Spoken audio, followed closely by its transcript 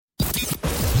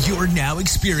You're now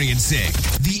experiencing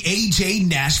the AJ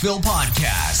Nashville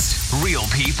podcast. Real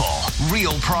people,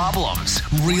 real problems,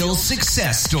 real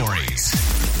success stories.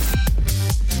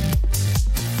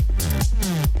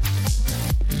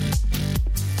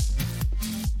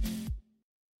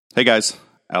 Hey guys,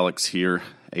 Alex here,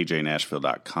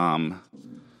 ajnashville.com.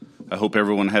 I hope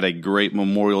everyone had a great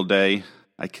Memorial Day.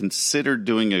 I considered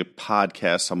doing a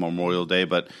podcast on Memorial Day,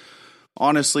 but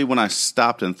honestly, when I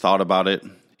stopped and thought about it,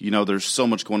 there's so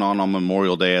much going on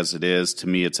Memorial Day as it is. To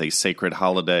me, it's a sacred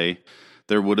holiday.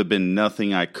 There would have been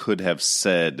nothing I could have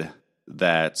said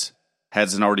that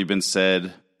hasn't already been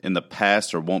said in the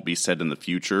past or won't be said in the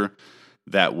future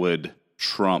that would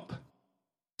trump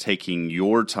taking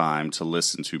your time to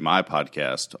listen to my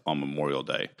podcast on Memorial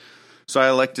Day. So I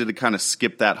elected to kind of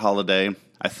skip that holiday.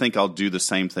 I think I'll do the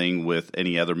same thing with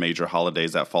any other major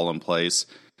holidays that fall in place.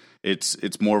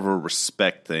 It's more of a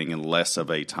respect thing and less of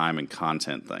a time and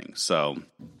content thing. So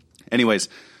anyways,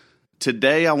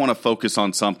 today I want to focus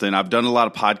on something. I've done a lot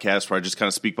of podcasts where I just kind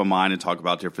of speak my mind and talk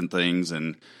about different things.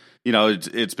 And,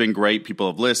 it's been great.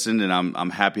 People have listened, and I'm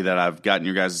happy that I've gotten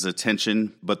your guys'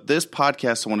 attention. But this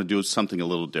podcast I want to do something a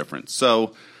little different.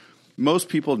 So most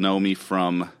people know me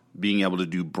from being able to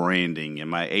do branding in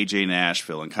my AJ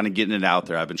Nashville and kind of getting it out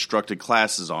there. I've instructed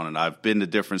classes on it. I've been to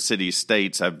different cities,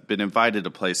 states. I've been invited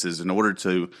to places in order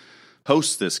to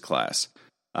host this class.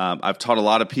 I've taught a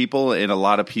lot of people, and a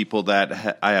lot of people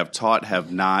that I have taught have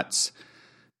not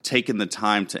taken the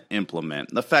time to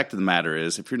implement. The fact of the matter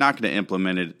is, if you're not going to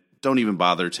implement it, don't even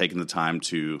bother taking the time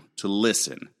to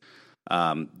listen.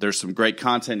 There's some great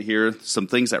content here, some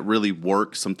things that really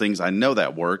work, some things I know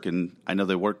that work, and I know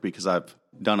they work because I've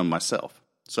done them myself.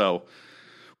 So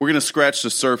we're going to scratch the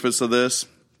surface of this.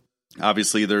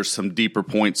 Obviously, there's some deeper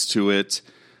points to it.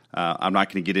 I'm not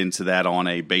going to get into that on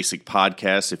a basic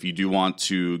podcast. If you do want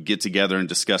to get together and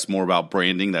discuss more about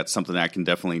branding, that's something I can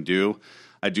definitely do.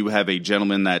 I do have a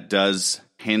gentleman that does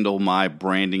handle my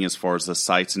branding as far as the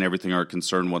sites and everything are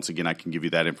concerned. Once again, I can give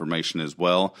you that information as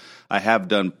well. I have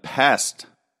done past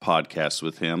podcasts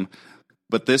with him,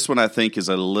 but this one I think is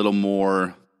a little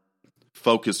more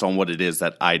focused on what it is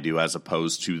that I do as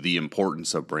opposed to the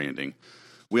importance of branding.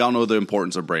 We all know the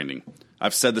importance of branding.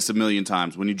 I've said this a million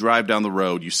times. When you drive down the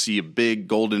road, you see a big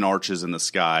golden arches in the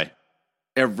sky.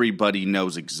 Everybody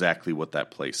knows exactly what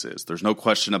that place is. There's no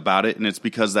question about it, and it's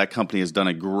because that company has done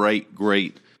a great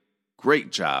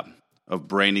job of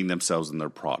branding themselves and their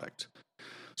product.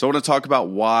 So I want to talk about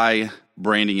why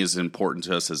branding is important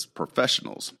to us as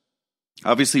professionals.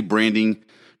 Obviously, branding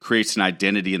creates an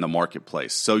identity in the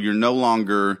marketplace. So you're no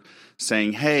longer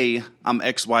saying, hey, I'm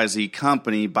XYZ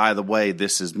company. By the way,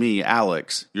 this is me,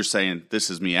 Alex. You're saying,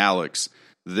 this is me, Alex.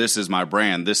 This is my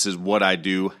brand. This is what I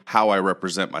do, how I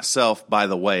represent myself. By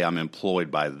the way, I'm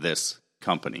employed by this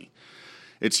company.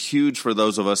 It's huge for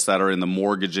those of us that are in the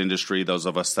mortgage industry, those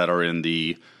of us that are in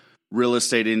the real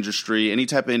estate industry, any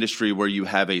type of industry where you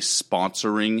have a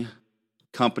sponsoring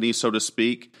company, so to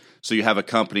speak. So you have a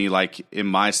company like in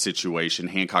my situation,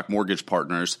 Hancock Mortgage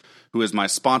Partners, who is my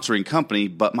sponsoring company,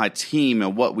 but my team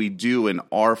and what we do and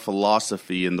our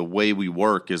philosophy and the way we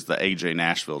work is the AJ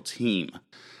Nashville team.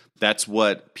 That's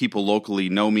what people locally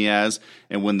know me as.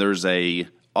 And when there's a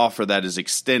offer that is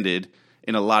extended,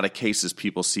 in a lot of cases,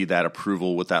 people see that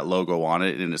approval with that logo on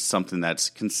it, and it's something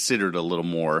that's considered a little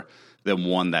more than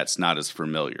one that's not as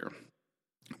familiar.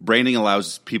 Branding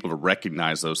allows people to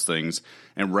recognize those things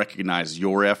and recognize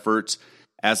your efforts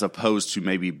as opposed to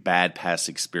maybe bad past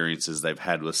experiences they've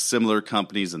had with similar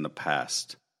companies in the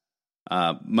past.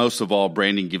 Most of all,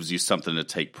 branding gives you something to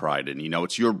take pride in.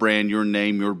 It's your brand, your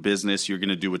name, your business. You're going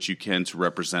to do what you can to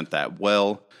represent that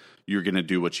well. You're going to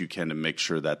do what you can to make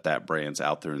sure that that brand's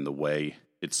out there in the way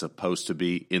it's supposed to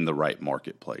be in the right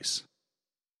marketplace.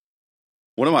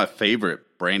 One of my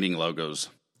favorite branding logos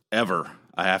ever,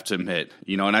 I have to admit,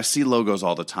 and I see logos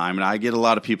all the time, and I get a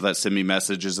lot of people that send me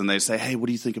messages and they say, hey, what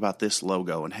do you think about this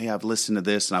logo? And hey, I've listened to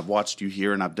this and I've watched you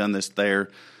here and I've done this there.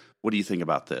 What do you think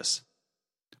about this?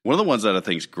 One of the ones that I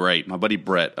think is great, my buddy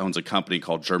Brett owns a company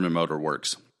called German Motor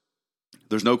Works.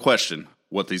 There's no question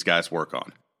what these guys work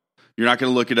on. You're not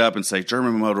going to look it up and say,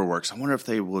 German Motor Works, I wonder if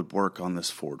they would work on this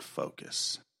Ford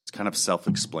Focus. It's kind of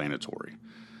self-explanatory.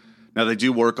 Now, they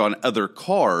do work on other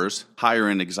cars,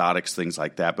 higher-end exotics, things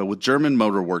like that. But with German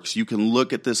Motor Works, you can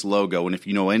look at this logo, and if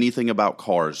you know anything about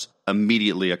cars,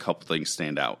 immediately a couple things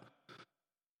stand out.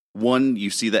 One, you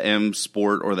see the M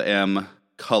Sport or the M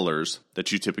colors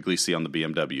that you typically see on the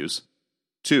BMWs.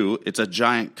 Two, it's a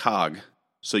giant cog,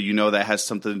 so you know that has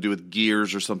something to do with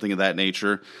gears or something of that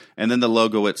nature. And then the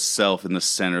logo itself in the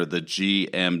center, the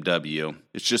GMW.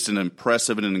 It's just an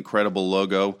impressive and an incredible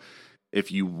logo.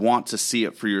 If you want to see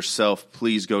it for yourself,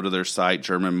 please go to their site,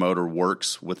 German Motor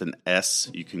Works with an S.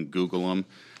 You can Google them.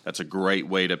 That's a great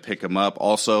way to pick them up.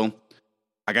 Also,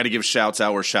 I got to give shouts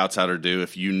out where shouts out are due.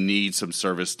 If you need some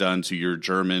service done to your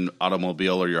German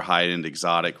automobile or your high-end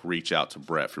exotic, reach out to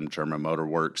Brett from German Motor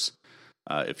Works.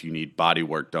 If you need body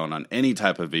work done on any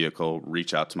type of vehicle,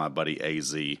 reach out to my buddy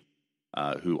AZ,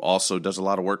 who also does a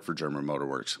lot of work for German Motor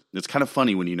Works. It's kind of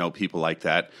funny when you know people like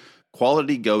that.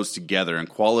 Quality goes together and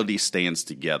quality stands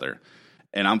together.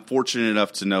 And I'm fortunate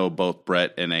enough to know both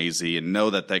Brett and AZ and know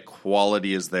that that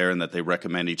quality is there and that they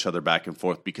recommend each other back and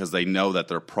forth because they know that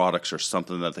their products are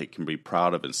something that they can be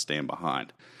proud of and stand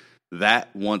behind.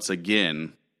 That, once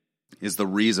again, is the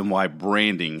reason why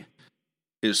branding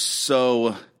is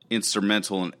so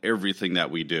instrumental in everything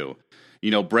that we do.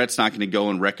 You know, Brett's not going to go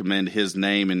and recommend his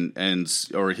name and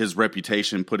or his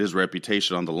reputation, put his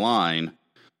reputation on the line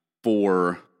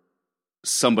for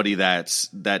somebody that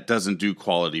doesn't do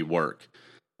quality work.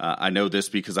 I know this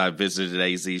because I visited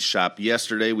AZ's shop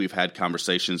yesterday. We've had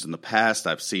conversations in the past.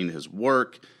 I've seen his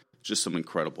work. Just some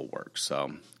incredible work.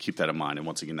 So keep that in mind. And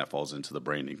once again, that falls into the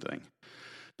branding thing.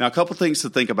 Now, a couple things to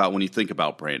think about when you think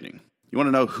about branding. You want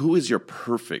to know who is your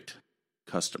perfect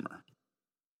customer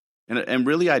and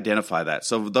really identify that.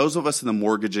 So those of us in the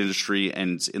mortgage industry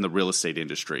and in the real estate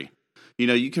industry, you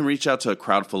know, you can reach out to a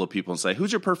crowd full of people and say,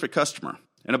 who's your perfect customer?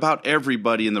 And about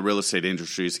everybody in the real estate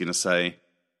industry is going to say,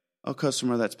 a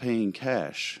customer that's paying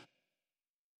cash.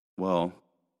 Well,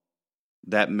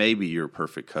 that may be your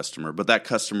perfect customer, but that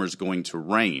customer is going to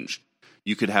range.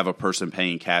 You could have a person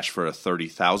paying cash for a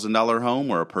 $30,000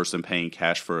 home or a person paying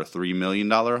cash for a $3 million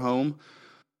home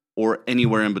or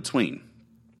anywhere in between.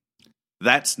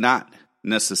 That's not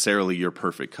necessarily your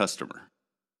perfect customer.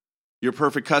 Your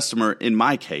perfect customer, in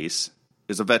my case,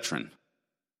 is a veteran.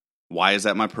 Why is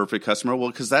that my perfect customer? Well,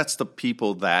 because that's the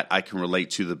people that I can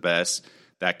relate to the best,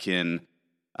 that can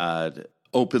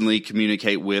openly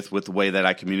communicate with the way that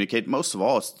I communicate. Most of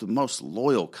all, it's the most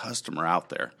loyal customer out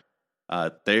there.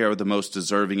 They are the most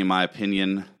deserving, in my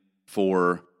opinion,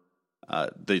 for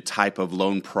the type of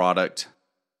loan product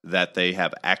that they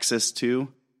have access to.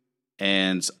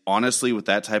 And honestly, with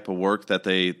that type of work that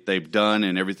they've done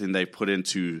and everything they've put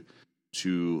into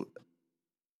to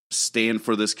stand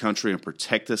for this country and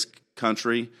protect this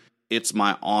country, it's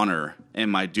my honor and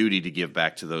my duty to give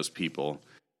back to those people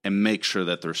and make sure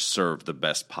that they're served the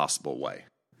best possible way.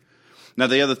 Now,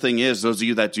 the other thing is, those of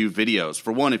you that do videos,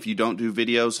 for one, if you don't do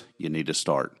videos, you need to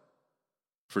start.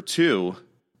 For two,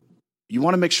 you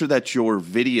want to make sure that your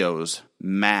videos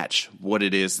match what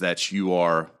it is that you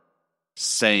are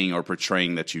saying or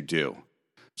portraying that you do.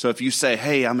 So if you say,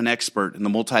 hey, I'm an expert in the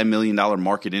multi-million-dollar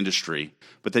market industry,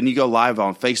 but then you go live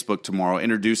on Facebook tomorrow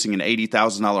introducing an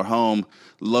 $80,000 home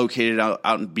located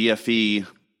out in BFE,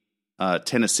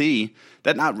 Tennessee,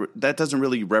 that doesn't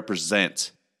really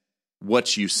represent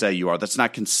what you say you are. That's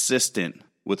not consistent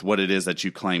with what it is that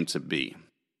you claim to be.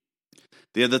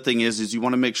 The other thing is you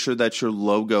want to make sure that your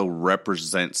logo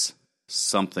represents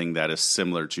something that is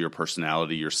similar to your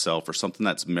personality, yourself, or something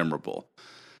that's memorable.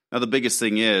 Now, the biggest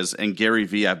thing is, and Gary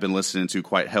Vee I've been listening to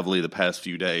quite heavily the past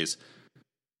few days,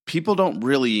 people don't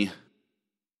really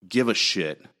give a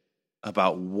shit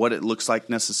about what it looks like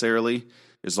necessarily,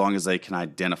 as long as they can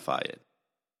identify it.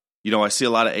 You know, I see a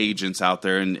lot of agents out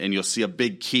there, and you'll see a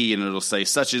big key, and it'll say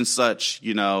such and such,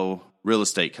 you know, real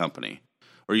estate company.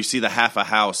 Or you see the half a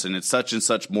house, and it's such and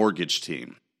such mortgage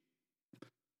team.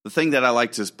 The thing that I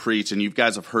like to preach, and you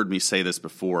guys have heard me say this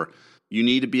before, you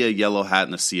need to be a yellow hat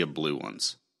in a sea of blue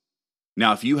ones.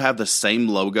 Now, if you have the same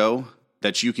logo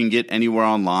that you can get anywhere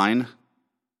online,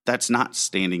 that's not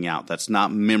standing out. That's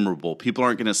not memorable. People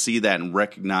aren't going to see that and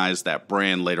recognize that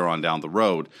brand later on down the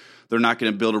road. They're not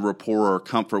going to build a rapport or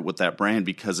comfort with that brand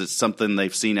because it's something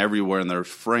they've seen everywhere and they're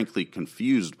frankly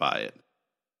confused by it.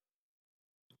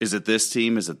 Is it this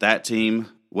team? Is it that team?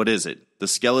 What is it? The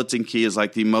skeleton key is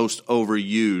like the most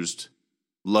overused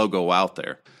logo out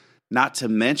there. Not to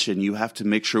mention, you have to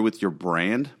make sure with your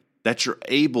brand that you're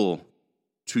able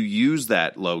to use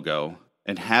that logo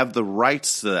and have the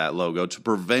rights to that logo to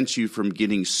prevent you from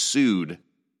getting sued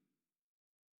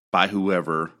by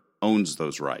whoever owns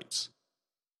those rights.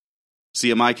 See,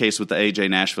 in my case with the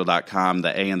ajnashville.com,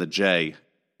 the A and the J,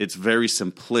 it's very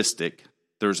simplistic.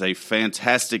 There's a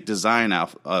fantastic design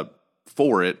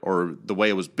for it, or the way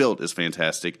it was built is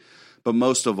fantastic. But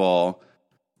most of all,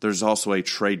 there's also a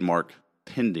trademark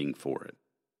pending for it.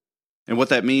 And what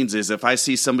that means is if I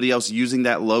see somebody else using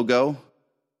that logo,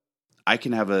 I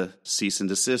can have a cease and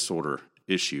desist order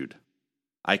issued.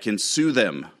 I can sue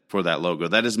them for that logo.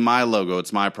 That is my logo.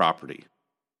 It's my property.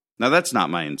 Now, that's not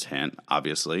my intent,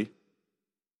 obviously.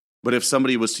 But if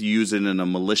somebody was to use it in a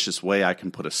malicious way, I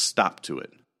can put a stop to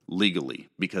it legally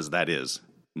because that is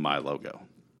my logo.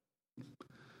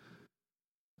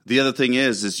 The other thing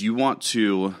is you want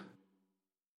to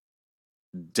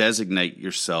designate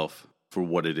yourself for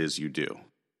what it is you do.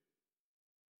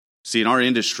 See, in our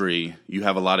industry, you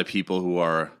have a lot of people who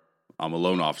are, I'm a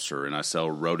loan officer and I sell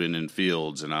rodent and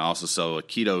fields and I also sell a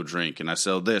keto drink and I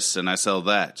sell this and I sell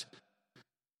that.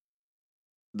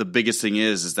 The biggest thing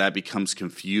is that becomes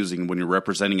confusing when you're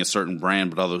representing a certain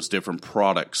brand, but all those different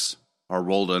products are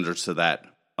rolled under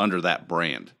that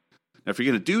brand. Now, if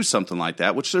you're going to do something like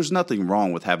that, which there's nothing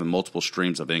wrong with having multiple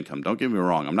streams of income, don't get me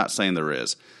wrong, I'm not saying there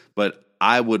is, but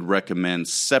I would recommend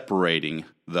separating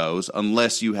those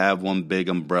unless you have one big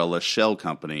umbrella shell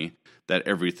company that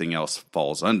everything else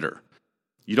falls under.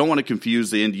 You don't want to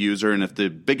confuse the end user, and if the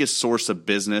biggest source of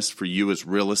business for you is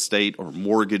real estate or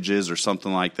mortgages or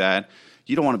something like that,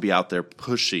 you don't want to be out there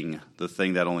pushing the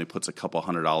thing that only puts a couple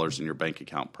 $100 in your bank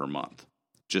account per month.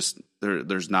 Just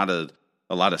there's not a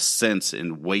lot of sense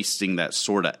in wasting that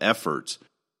sort of effort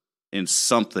in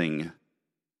something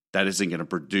that isn't going to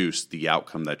produce the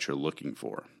outcome that you're looking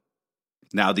for.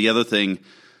 Now, the other thing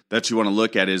that you want to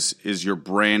look at is your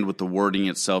brand with the wording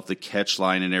itself, the catch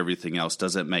line and everything else.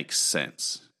 Does it make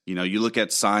sense? You know, you look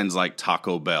at signs like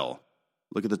Taco Bell.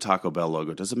 Look at the Taco Bell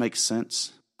logo. Does it make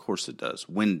sense? Of course it does.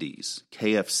 Wendy's,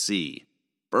 KFC,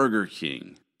 Burger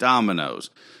King,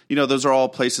 Domino's. You know, those are all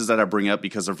places that I bring up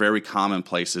because they're very common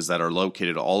places that are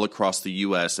located all across the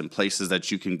U.S. and places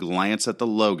that you can glance at the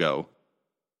logo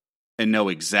and know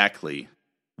exactly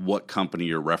what company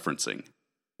you're referencing.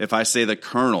 If I say the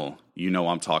Colonel, you know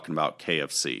I'm talking about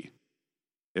KFC.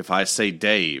 If I say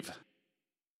Dave,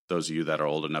 those of you that are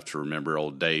old enough to remember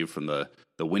old Dave from the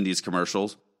Wendy's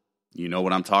commercials, you know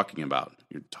what I'm talking about.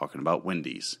 You're talking about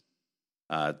Wendy's.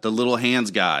 The little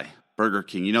hands guy, Burger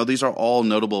King. You know, these are all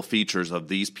notable features of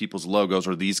these people's logos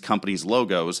or these companies'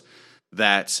 logos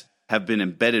that have been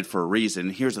embedded for a reason.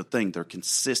 And here's the thing, they're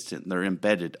consistent. They're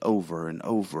embedded over and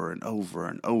over and over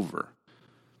and over.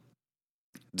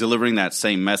 Delivering that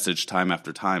same message time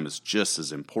after time is just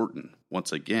as important.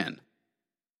 Once again,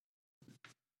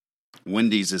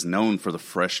 Wendy's is known for the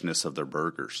freshness of their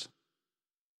burgers.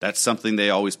 That's something they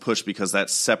always push because that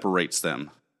separates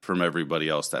them from everybody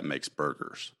else that makes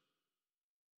burgers.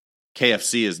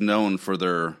 KFC is known for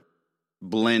their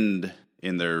blend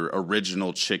in their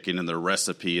original chicken and their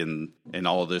recipe and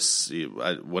all this,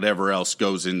 whatever else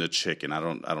goes into chicken. I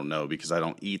don't know because I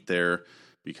don't eat there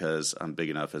because I'm big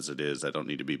enough as it is. I don't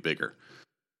need to be bigger.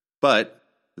 But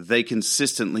they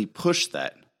consistently push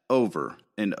that over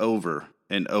and over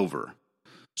and over.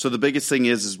 So the biggest thing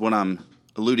is what I'm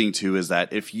alluding to is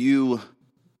that if you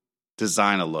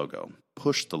design a logo,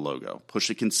 push the logo, push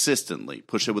it consistently,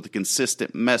 push it with a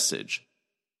consistent message.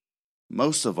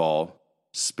 Most of all,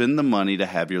 spend the money to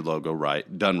have your logo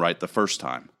done right the first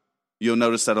time. You'll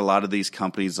notice that a lot of these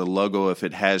companies, the logo, if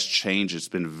it has changed, it's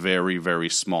been very, very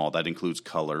small. That includes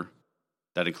color.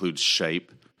 That includes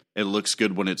shape. It looks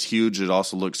good when it's huge. It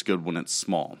also looks good when it's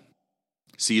small.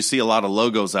 So you see a lot of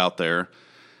logos out there,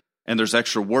 and there's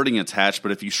extra wording attached,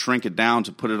 but if you shrink it down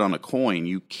to put it on a coin,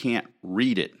 you can't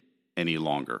read it any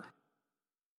longer.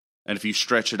 And if you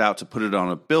stretch it out to put it on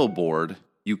a billboard,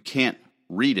 you can't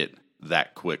read it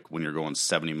that quick when you're going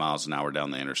 70 miles an hour down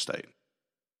the interstate.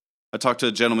 I talked to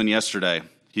a gentleman yesterday.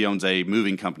 He owns a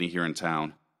moving company here in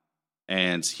town,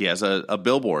 and he has a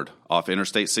billboard off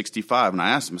Interstate 65. And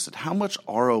I asked him, I said, how much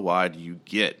ROI do you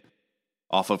get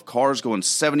off of cars going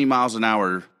 70 miles an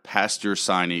hour past your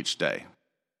sign each day?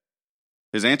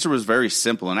 His answer was very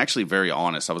simple and actually very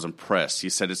honest. I was impressed. He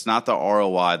said, it's not the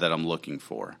ROI that I'm looking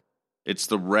for. It's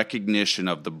the recognition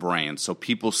of the brand. So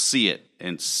people see it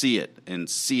and see it and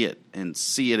see it and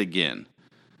see it again.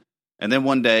 And then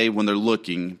one day when they're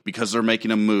looking, because they're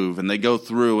making a move, and they go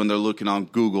through and they're looking on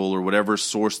Google or whatever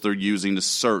source they're using to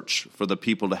search for the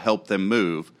people to help them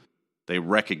move, they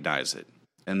recognize it.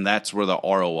 And that's where the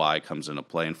ROI comes into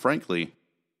play. And frankly, it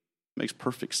makes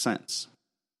perfect sense.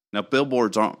 Now,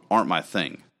 billboards aren't my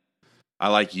thing. I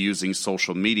like using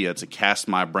social media to cast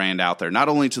my brand out there, not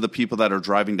only to the people that are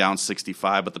driving down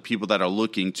 65, but the people that are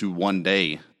looking to one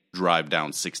day drive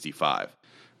down 65.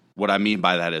 What I mean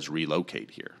by that is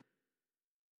relocate here.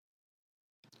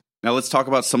 Now let's talk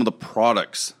about some of the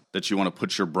products that you want to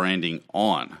put your branding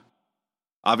on.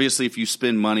 Obviously, if you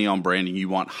spend money on branding, you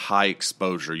want high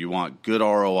exposure, you want good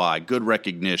ROI, good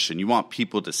recognition, you want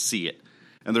people to see it.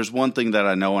 And there's one thing that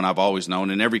I know and I've always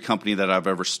known, in every company that I've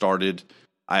ever started,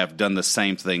 I have done the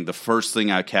same thing. The first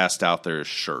thing I cast out there is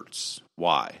shirts.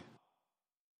 Why?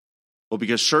 Well,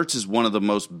 because shirts is one of the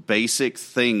most basic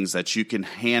things that you can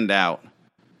hand out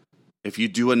If you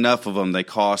do enough of them, they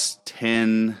cost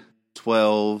 $10,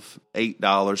 $12,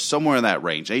 $8, somewhere in that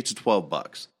range, $8 to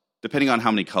 $12, depending on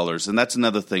how many colors. And that's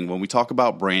another thing. When we talk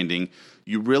about branding,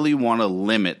 you really want to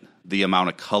limit the amount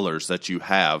of colors that you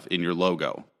have in your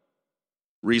logo.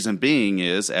 Reason being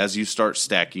is, as you start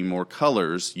stacking more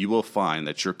colors, you will find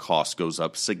that your cost goes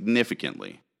up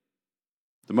significantly.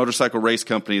 The motorcycle race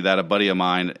company that a buddy of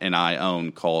mine and I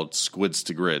own called Squids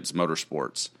to Grids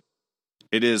Motorsports.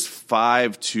 It is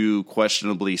 5 to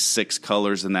questionably 6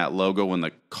 colors in that logo, and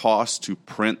the cost to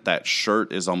print that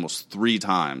shirt is almost 3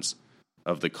 times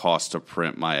of the cost to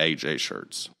print my AJ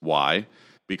shirts. Why?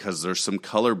 Because there's some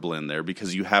color blend there,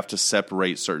 because you have to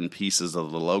separate certain pieces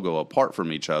of the logo apart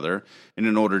from each other, and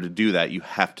in order to do that, you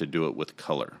have to do it with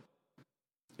color.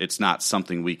 It's not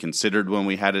something we considered when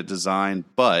we had it designed,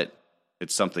 but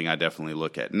it's something I definitely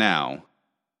look at now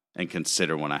and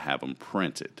consider when I have them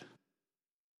printed.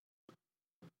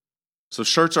 So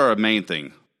shirts are a main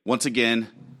thing. Once again,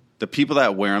 the people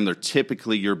that wear them, they're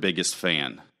typically your biggest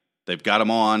fan. They've got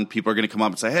them on. People are going to come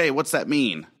up and say, hey, what's that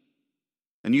mean?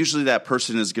 And usually that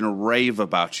person is going to rave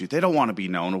about you. They don't want to be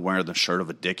known to wear the shirt of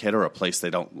a dickhead or a place they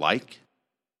don't like.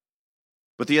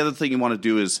 But the other thing you want to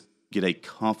do is get a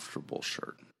comfortable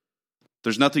shirt.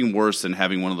 There's nothing worse than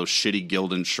having one of those shitty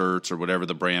Gildan shirts or whatever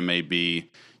the brand may be,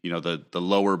 you know, the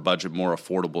lower budget, more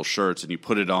affordable shirts, and you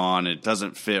put it on, and it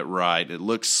doesn't fit right, it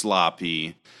looks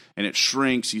sloppy, and it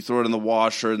shrinks, you throw it in the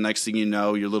washer, and next thing you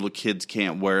know, your little kids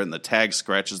can't wear it, and the tag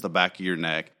scratches the back of your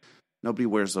neck. Nobody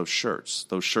wears those shirts.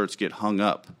 Those shirts get hung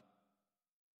up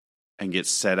and get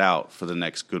set out for the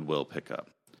next Goodwill pickup.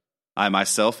 I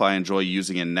enjoy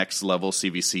using a next level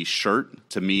CVC shirt.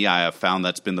 To me, I have found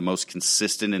that's been the most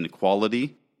consistent in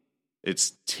quality.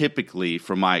 It's typically,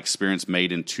 from my experience,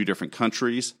 made in 2 different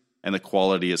countries, and the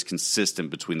quality is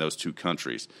consistent between those 2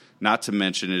 countries. Not to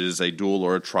mention it is a dual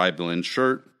or a tri-blend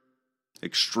shirt.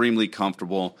 Extremely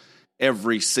comfortable.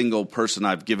 Every single person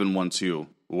I've given one to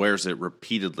wears it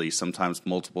repeatedly, sometimes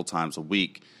multiple times a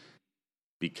week,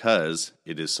 because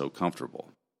it is so comfortable.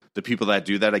 The people that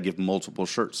do that, I give multiple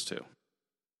shirts to.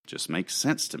 Just makes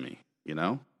sense to me, you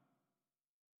know?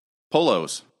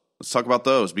 Polos. Let's talk about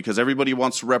those, because everybody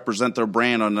wants to represent their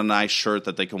brand on a nice shirt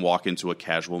that they can walk into a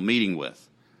casual meeting with.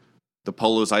 The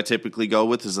polos I typically go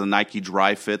with is the Nike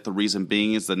Dry Fit. The reason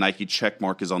being is the Nike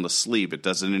checkmark is on the sleeve. It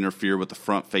doesn't interfere with the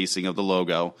front facing of the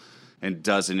logo and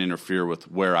doesn't interfere with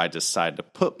where I decide to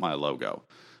put my logo.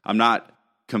 I'm not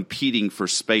competing for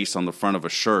space on the front of a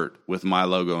shirt with my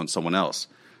logo and someone else.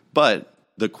 But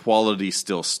the quality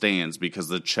still stands because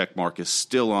the check mark is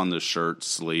still on the shirt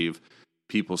sleeve.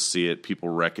 People see it. People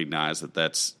recognize that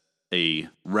that's a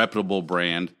reputable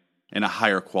brand and a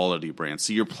higher quality brand.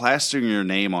 So you're plastering your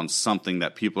name on something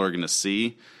that people are going to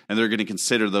see, and they're going to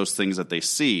consider those things that they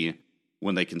see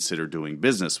when they consider doing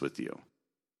business with you.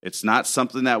 It's not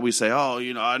something that we say, oh,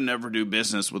 you know, I'd never do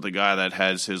business with a guy that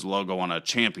has his logo on a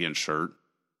champion shirt.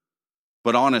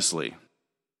 But honestly,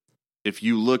 if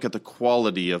you look at the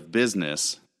quality of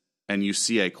business and you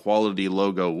see a quality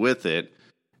logo with it,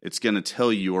 it's going to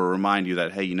tell you or remind you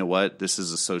that, hey, you know what? This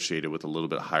is associated with a little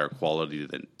bit higher quality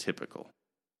than typical.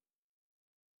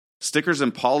 Stickers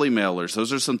and poly mailers,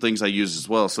 those are some things I use as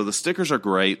well. So the stickers are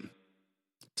great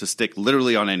to stick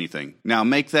literally on anything. Now,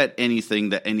 make that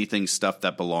anything stuff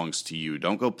that belongs to you.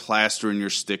 Don't go plastering your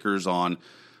stickers on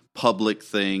public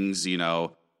things, you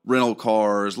know, rental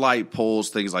cars, light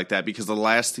poles, things like that, because the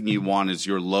last thing you want is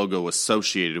your logo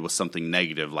associated with something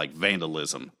negative like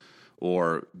vandalism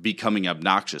or becoming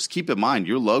obnoxious. Keep in mind,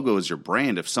 your logo is your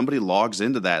brand. If somebody logs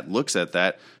into that, looks at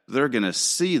that, they're going to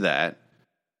see that,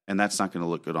 and that's not going to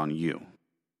look good on you.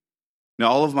 Now,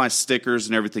 all of my stickers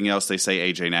and everything else, they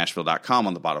say ajnashville.com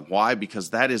on the bottom. Why?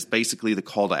 Because that is basically the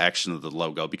call to action of the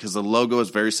logo, because the logo is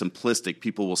very simplistic.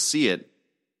 People will see it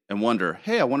and wonder,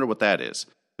 hey, I wonder what that is.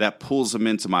 That pulls them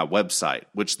into my website,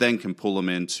 which then can pull them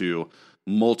into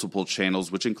multiple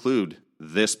channels, which include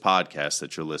this podcast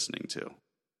that you're listening to.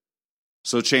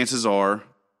 So chances are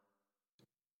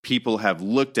people have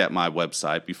looked at my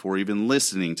website before even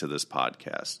listening to this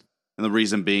podcast. And the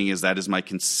reason being is that is my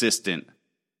consistent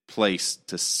place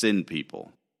to send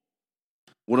people.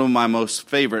 One of my most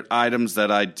favorite items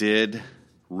that I did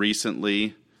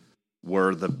recently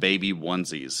were the baby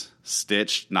onesies.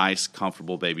 Stitched, nice,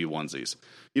 comfortable baby onesies.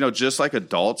 You know, just like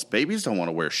adults, babies don't want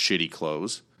to wear shitty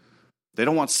clothes. They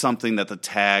don't want something that the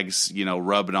tags, you know,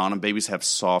 rubbing on them. Babies have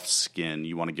soft skin.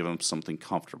 You want to give them something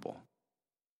comfortable.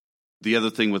 The other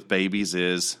thing with babies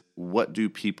is, what do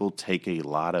people take a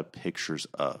lot of pictures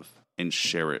of and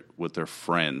share it with their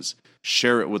friends,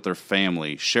 share it with their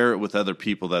family, share it with other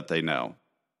people that they know?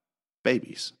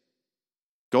 Babies.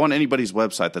 Go on anybody's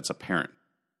website that's a parent.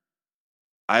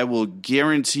 I will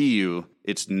guarantee you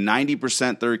it's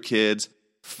 90% their kids,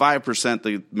 5%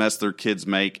 the mess their kids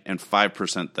make, and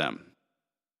 5% them,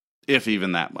 if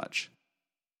even that much.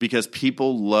 Because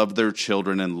people love their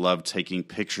children and love taking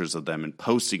pictures of them and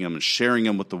posting them and sharing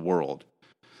them with the world.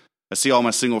 I see all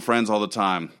my single friends all the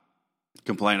time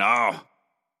complain, I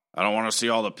don't want to see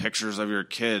all the pictures of your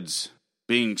kids.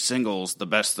 Being single is the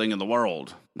best thing in the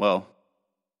world. Well,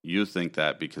 you think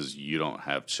that because you don't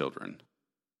have children.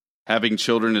 Having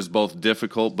children is both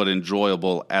difficult but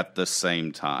enjoyable at the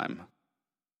same time.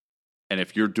 And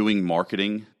if you're doing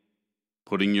marketing,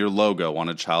 putting your logo on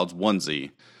a child's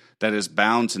onesie, that is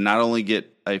bound to not only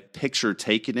get a picture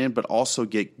taken in, but also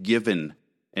get given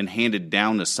and handed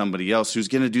down to somebody else who's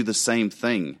going to do the same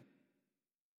thing.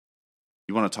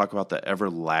 You want to talk about the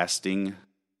everlasting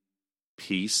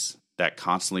piece that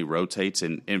constantly rotates?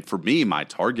 And for me, my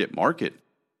target market,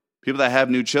 people that have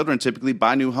new children typically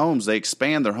buy new homes. They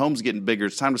expand, their home's getting bigger.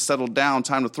 It's time to settle down,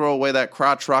 time to throw away that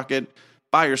crotch rocket,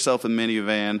 buy yourself a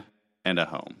minivan and a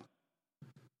home.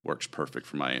 Works perfect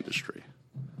for my industry.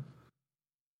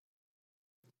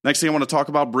 Next thing I want to talk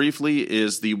about briefly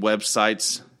is the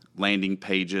websites, landing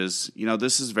pages.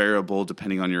 This is variable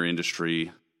depending on your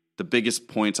industry. The biggest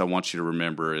points I want you to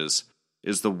remember is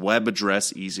the web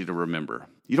address easy to remember?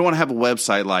 You don't want to have a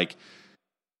website like,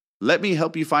 let me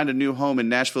help you find a new home in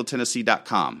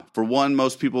NashvilleTennessee.com. For one,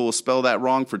 most people will spell that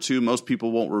wrong. For two, most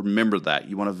people won't remember that.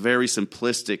 You want a very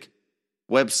simplistic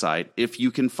website, if you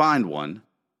can find one,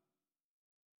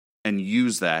 and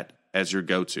use that as your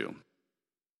go-to.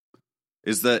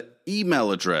 Is the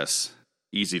email address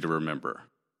easy to remember?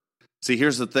 See,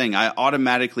 here's the thing. I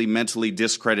automatically mentally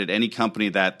discredit any company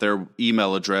that their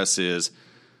email address is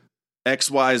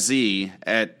XYZ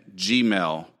at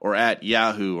Gmail or at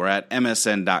Yahoo or at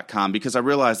MSN.com because I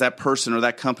realize that person or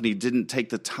that company didn't take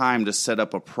the time to set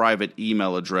up a private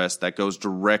email address that goes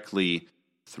directly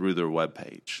through their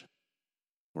webpage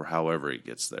or however it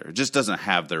gets there. It just doesn't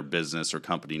have their business or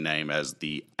company name as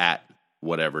the at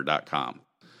whatever.com.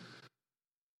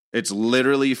 It's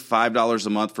literally $5 a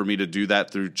month for me to do that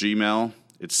through Gmail.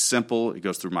 It's simple. It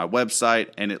goes through my website,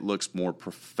 and it looks more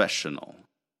professional.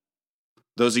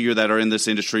 Those of you that are in this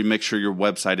industry, make sure your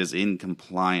website is in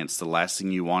compliance. The last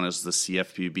thing you want is the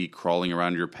CFPB crawling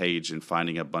around your page and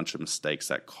finding a bunch of mistakes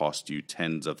that cost you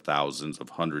tens of thousands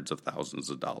of hundreds of thousands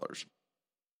of dollars.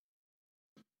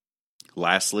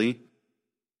 Lastly,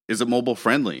 is it mobile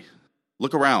friendly?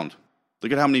 Look around.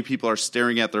 Look at how many people are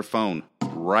staring at their phone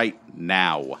right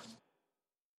now.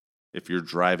 If you're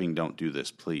driving, don't do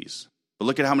this, please. But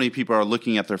look at how many people are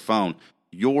looking at their phone.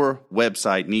 Your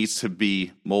website needs to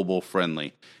be mobile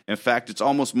friendly. In fact, it's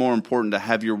almost more important to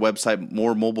have your website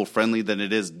more mobile friendly than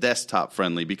it is desktop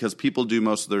friendly because people do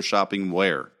most of their shopping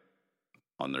where?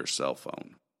 On their cell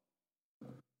phone.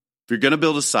 If you're going to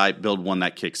build a site, build one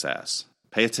that kicks ass.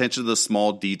 Pay attention to the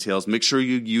small details. Make sure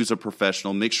you use a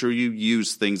professional. Make sure you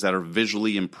use things that are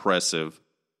visually impressive.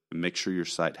 And make sure your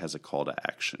site has a call to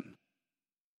action.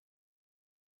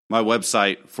 My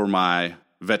website for my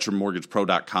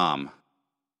veteranmortgagepro.com,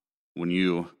 when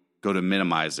you go to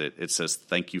minimize it, it says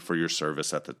thank you for your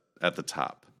service at the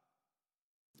top.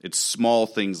 It's small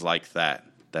things like that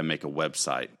that make a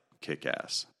website kick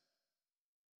ass.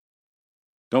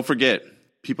 Don't forget,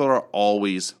 people are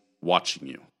always watching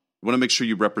you. You want to make sure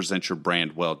you represent your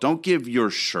brand well. Don't give your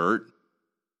shirt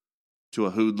to a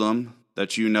hoodlum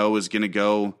that you know is going to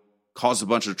go cause a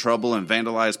bunch of trouble and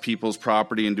vandalize people's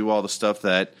property and do all the stuff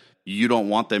that you don't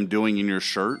want them doing in your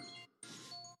shirt.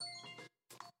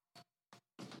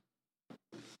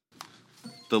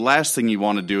 The last thing you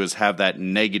want to do is have that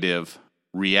negative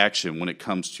reaction when it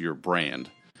comes to your brand.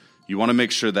 You want to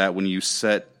make sure that when you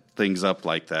set things up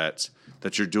like that,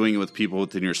 that you're doing it with people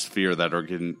within your sphere that are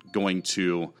going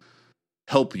to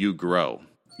help you grow.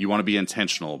 You want to be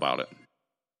intentional about it.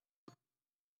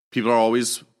 People are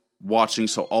always watching,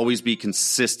 so always be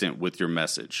consistent with your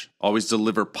message. Always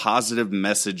deliver positive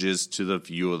messages to the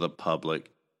view of the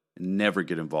public. And never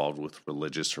get involved with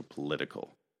religious or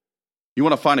political. You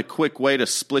want to find a quick way to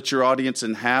split your audience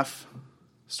in half?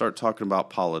 Start talking about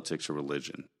politics or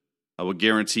religion. I will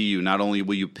guarantee you, not only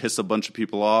will you piss a bunch of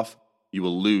people off, you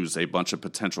will lose a bunch of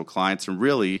potential clients, and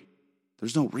really,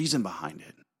 there's no reason behind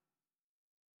it.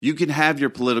 You can have your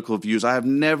political views. I have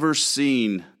never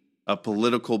seen a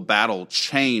political battle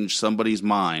change somebody's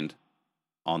mind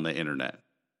on the internet.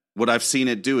 What I've seen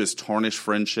it do is tarnish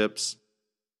friendships,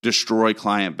 destroy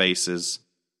client bases,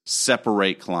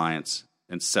 separate clients,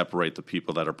 and separate the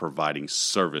people that are providing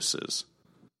services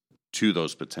to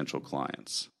those potential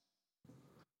clients.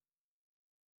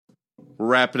 We're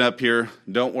wrapping up here.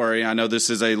 Don't worry. I know this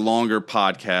is a longer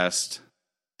podcast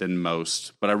than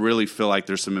most, but I really feel like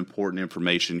there's some important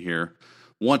information here.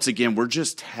 Once again, we're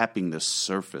just tapping the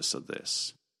surface of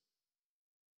this.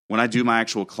 When I do my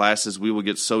actual classes, we will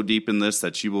get so deep in this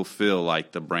that you will feel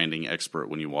like the branding expert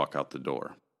when you walk out the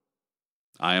door.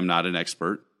 I am not an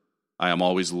expert. I am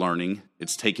always learning.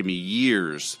 It's taken me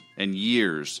years and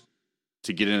years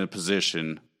to get in a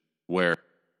position where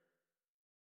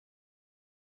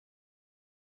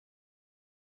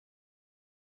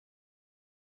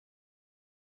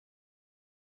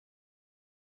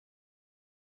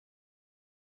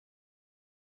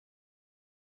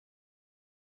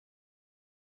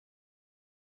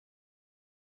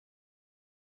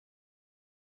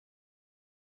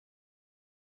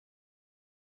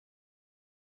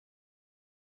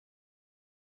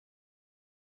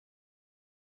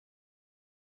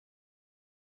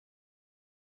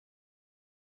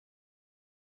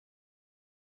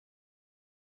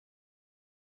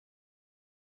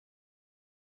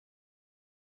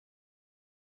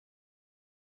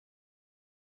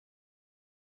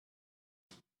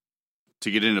to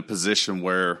get in a position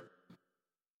where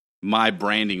my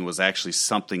branding was actually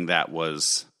something that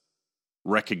was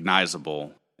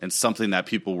recognizable and something that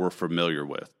people were familiar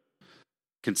with.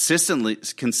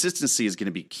 Consistency is going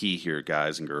to be key here,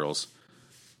 guys and girls.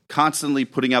 Constantly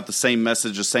putting out the same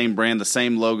message, the same brand, the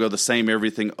same logo, the same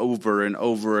everything over and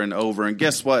over and over. And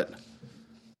guess what?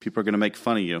 People are going to make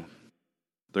fun of you.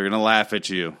 They're going to laugh at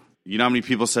you. You know how many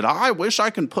people said, I wish I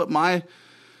can put my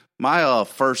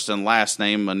first and last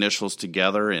name initials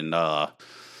together and,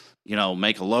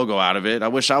 make a logo out of it. I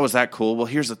wish I was that cool. Well,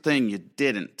 here's the thing. You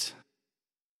didn't.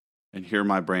 And here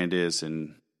my brand is,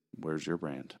 and where's your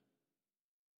brand?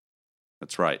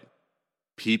 That's right.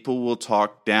 People will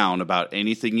talk down about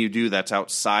anything you do that's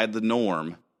outside the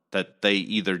norm that they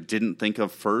either didn't think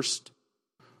of first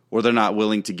or they're not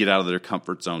willing to get out of their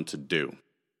comfort zone to do.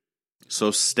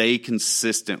 So stay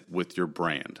consistent with your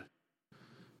brand.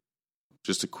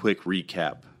 Just a quick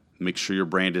recap. Make sure your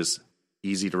brand is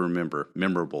easy to remember,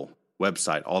 memorable,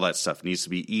 website, all that stuff needs to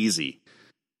be easy.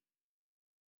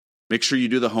 Make sure you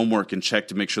do the homework and check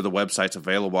to make sure the website's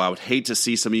available. I would hate to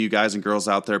see some of you guys and girls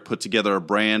out there put together a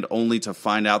brand only to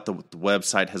find out that the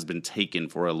website has been taken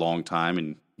for a long time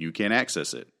and you can't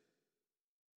access it.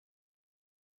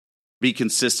 Be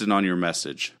consistent on your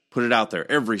message. Put it out there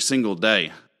every single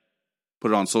day.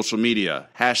 Put it on social media.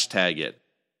 Hashtag it.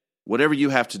 Whatever you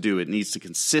have to do, it needs to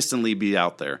consistently be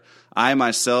out there. I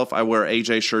myself, I wear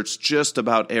AJ shirts just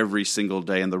about every single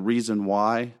day. And the reason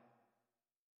why?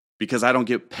 Because I don't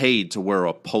get paid to wear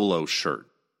a polo shirt.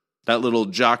 That little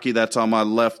jockey that's on my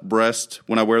left breast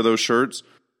when I wear those shirts,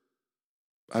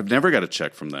 I've never got a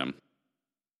check from them.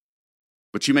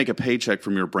 But you make a paycheck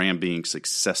from your brand being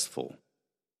successful.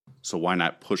 So why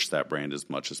not push that brand as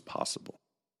much as possible?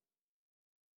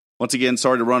 Once again,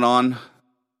 sorry to run on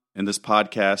in this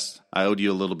podcast. I owed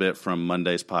you a little bit from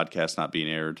Monday's podcast not being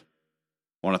aired.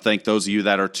 I want to thank those of you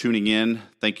that are tuning in.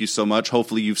 Thank you so much.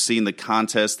 Hopefully you've seen the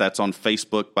contest that's on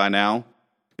Facebook by now.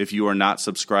 If you are not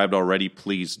subscribed already,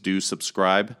 please do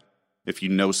subscribe. If you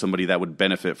know somebody that would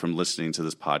benefit from listening to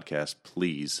this podcast,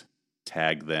 please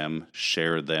tag them,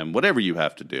 share them, whatever you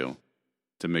have to do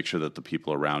to make sure that the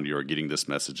people around you are getting this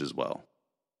message as well.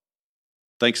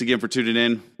 Thanks again for tuning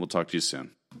in. We'll talk to you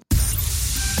soon.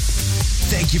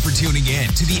 Thank you for tuning in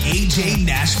to the AJ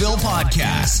Nashville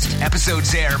podcast.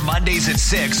 Episodes air Mondays at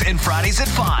 6 and Fridays at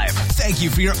 5. Thank you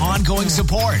for your ongoing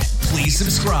support. Please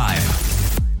subscribe.